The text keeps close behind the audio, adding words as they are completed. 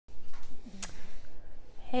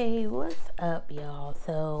Hey, what's up, y'all?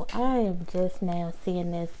 So I am just now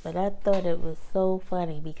seeing this, but I thought it was so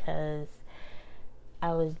funny because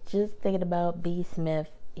I was just thinking about B. Smith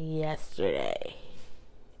yesterday.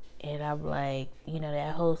 And I'm like,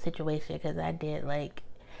 that whole situation, because I did like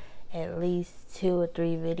at least 2 or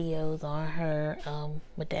 3 videos on her,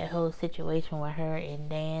 with that whole situation with her and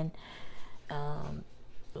Dan, um,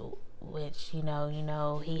 which,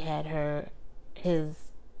 he had his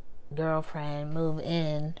girlfriend move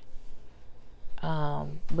in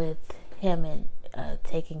with him and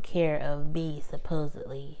taking care of B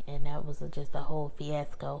supposedly, and that was just a whole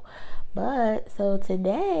fiasco. But so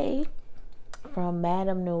today, from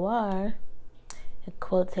Madame Noir,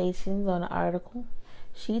 quotations on the article,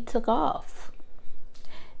 she took off.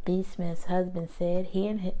 B. Smith's husband said he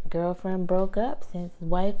and his girlfriend broke up since his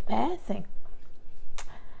wife's passing.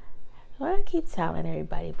 Well, I keep telling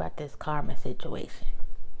everybody about this karma situation.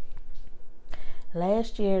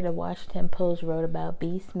 Last year, the Washington Post wrote about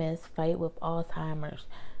B. Smith's fight with Alzheimer's,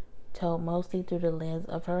 told mostly through the lens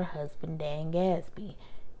of her husband, Dan Gadsby.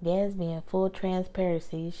 Gadsby, in full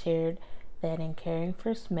transparency, shared that in caring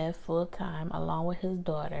for Smith full-time along with his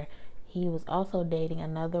daughter, he was also dating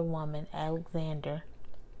another woman, Alexander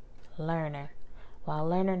Lerner. While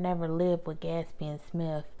Lerner never lived with Gadsby and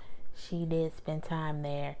Smith, she did spend time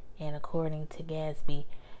there, and according to Gadsby,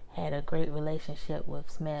 had a great relationship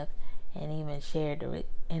with Smith, and even shared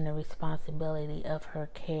in the responsibility of her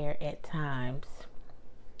care at times.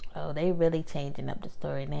 Oh, they really changing up the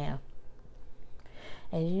story now.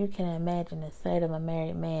 As you can imagine, the sight of a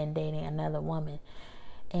married man dating another woman,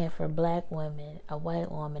 and for black women, a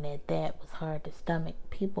white woman at that, was hard to stomach.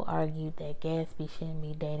 People argued that Gadsby shouldn't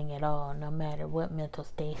be dating at all, no matter what mental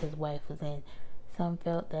state his wife was in. Some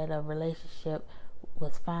felt that a relationship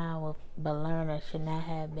was fine, but Lerner should not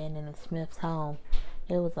have been in the Smith's home.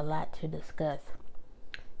 It was a lot to discuss.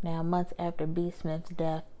 Now, months after B. Smith's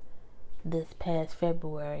death this past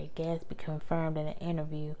February, Gadsby confirmed in an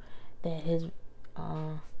interview that his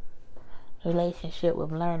relationship with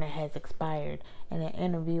Lerner has expired. In an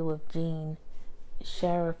interview with Gene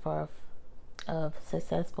Sharafoff of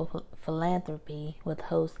Successful Philanthropy with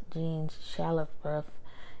host Gene Sharafoff,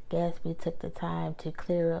 Gadsby took the time to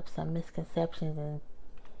clear up some misconceptions and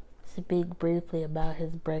speak briefly about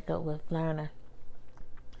his breakup with Lerner.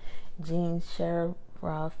 Gene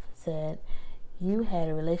Sharafoff said, "You had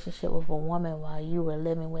a relationship with a woman while you were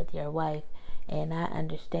living with your wife, and I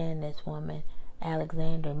understand this woman,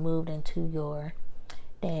 Alexander, moved into your..."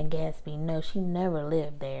 Dan Gadsby, "No, she never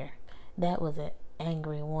lived there. That was an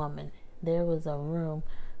angry woman. There was a room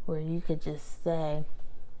where you could just say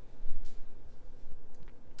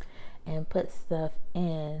and put stuff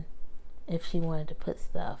in if she wanted to put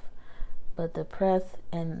stuff. But the press,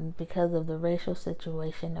 and because of the racial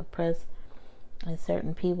situation, the press and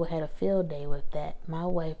certain people had a field day with that. My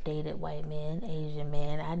wife dated white men, Asian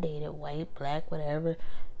men. I dated white, black, whatever.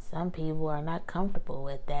 Some people are not comfortable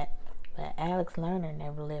with that. But Alex Lerner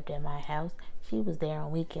never lived in my house. She was there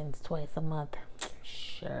on weekends twice a month."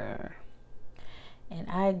 Sure. "And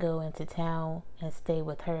I go into town and stay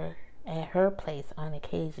with her at her place on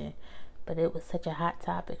occasion. But it was such a hot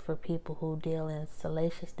topic for people who deal in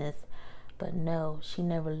salaciousness. But no, she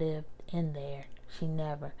never lived in there. She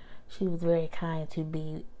never. She was very kind to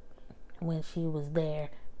B when she was there.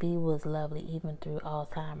 B was lovely even through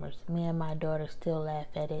Alzheimer's. Me and my daughter still laugh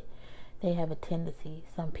at it. They have a tendency,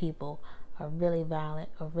 some people, are really violent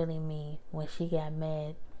or really mean. When she got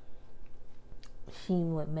mad, she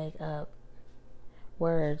would make up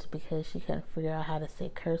words because she couldn't figure out how to say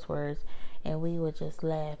curse words, and we would just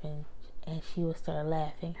laugh, and she would start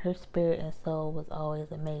laughing. Her spirit and soul was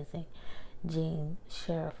always amazing." Gene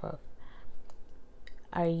Sharafoff.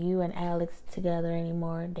 "Are you and Alex together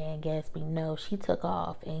anymore?" Dan Gadsby, "No, she took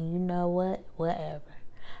off, and you know what? Whatever.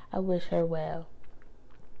 I wish her well.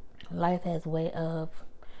 Life has a way of,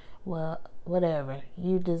 well, whatever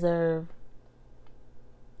you deserve.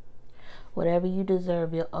 Whatever you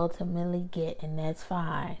deserve, you'll ultimately get, and that's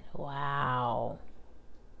fine." Wow.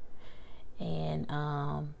 And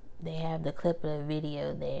they have the clip of the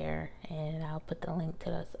video there, and I'll put the link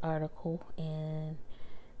to this article in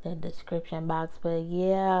the description box. But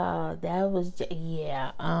yeah, that was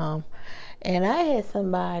and I had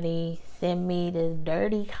somebody send me this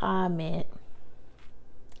dirty comment,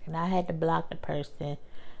 and I had to block the person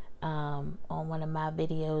on one of my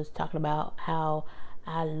videos, talking about how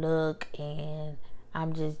I look and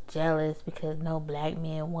I'm just jealous because no black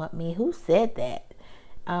men want me. Who said that?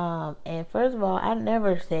 And first of all, I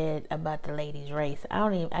never said about the lady's race. I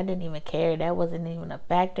didn't even care. That wasn't even a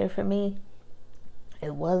factor for me.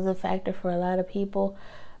 It was a factor for a lot of people,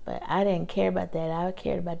 But I didn't care about that. I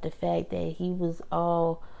cared about the fact that he was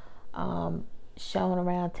all shown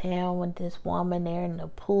around town with this woman. They're in the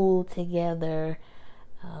pool together.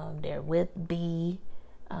 They're with B.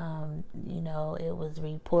 It was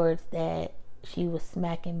reports that she was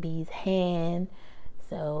smacking B's hand.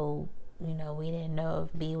 So, we didn't know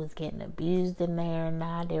if B was getting abused in there or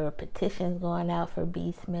not. There were petitions going out for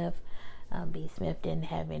B. Smith. B. Smith didn't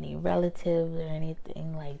have any relatives or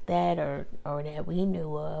anything like that, or that we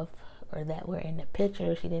knew of, or that were in the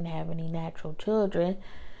picture. She didn't have any natural children.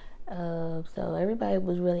 So everybody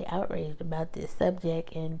was really outraged about this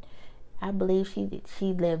subject, and I believe she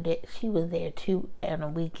lived it. She was there too on the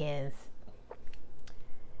weekends,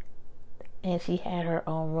 and she had her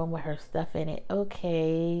own room with her stuff in it.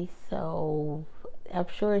 Okay, so I'm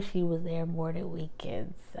sure she was there more than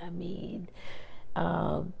weekends. I mean,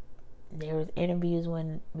 there was interviews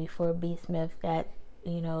before B. Smith got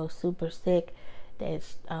super sick, that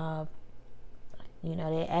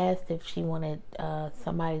they asked if she wanted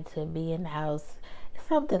somebody to be in the house,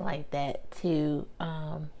 something like that, to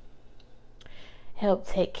help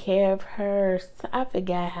take care of her. So I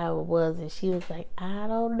forgot how it was, and she was like, I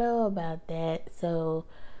don't know about that. So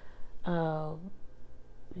it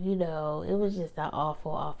was just an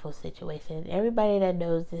awful situation. Everybody that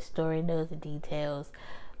knows this story knows the details.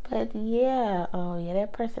 But yeah, that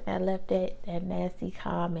person that left that nasty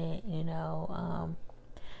comment,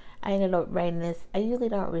 I ended up writing this. I usually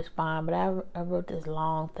don't respond, but I wrote this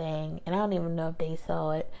long thing, and I don't even know if they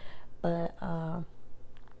saw it. But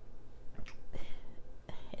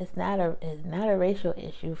it's not a racial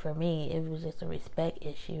issue for me. It was just a respect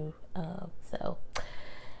issue. So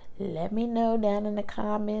let me know down in the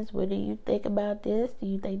comments, what do you think about this? Do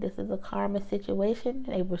you think this is a karma situation?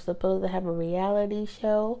 They were supposed to have a reality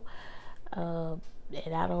show, and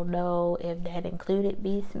I don't know if that included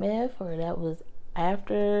B. Smith, or that was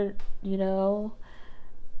after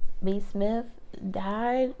B. Smith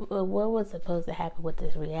died. What was supposed to happen with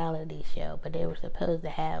this reality show? But they were supposed to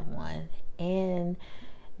have one, and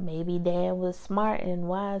maybe Dan was smart and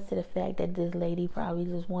wise to the fact that this lady probably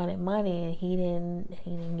just wanted money, and he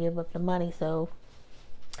didn't give up the money. So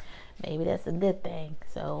maybe that's a good thing.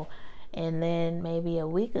 So, and then maybe a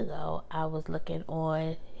week ago, I was looking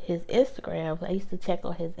on his Instagram. I used to check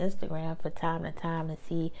on his Instagram from time to time to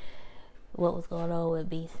see what was going on with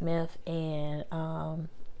B. Smith, and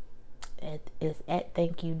it's at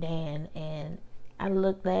Thank You Dan. And I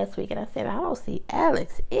looked last week and I said, I don't see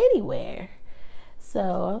Alex anywhere. So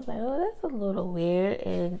I was like, oh, that's a little weird.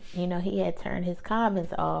 And he had turned his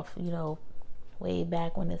comments off, way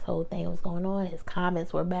back when this whole thing was going on. His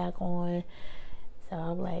comments were back on. So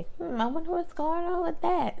I'm like, I wonder what's going on with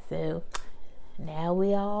that. So now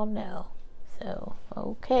we all know. So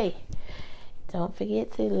okay, don't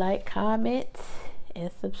forget to like, comment, and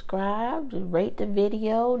subscribe. Rate the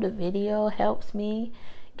video. The video helps me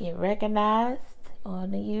get recognized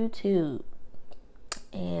on the YouTube.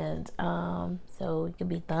 And so it can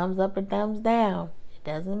be thumbs up or thumbs down. It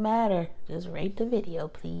doesn't matter. Just rate the video,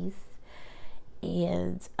 please.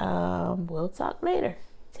 And we'll talk later.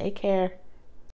 Take care.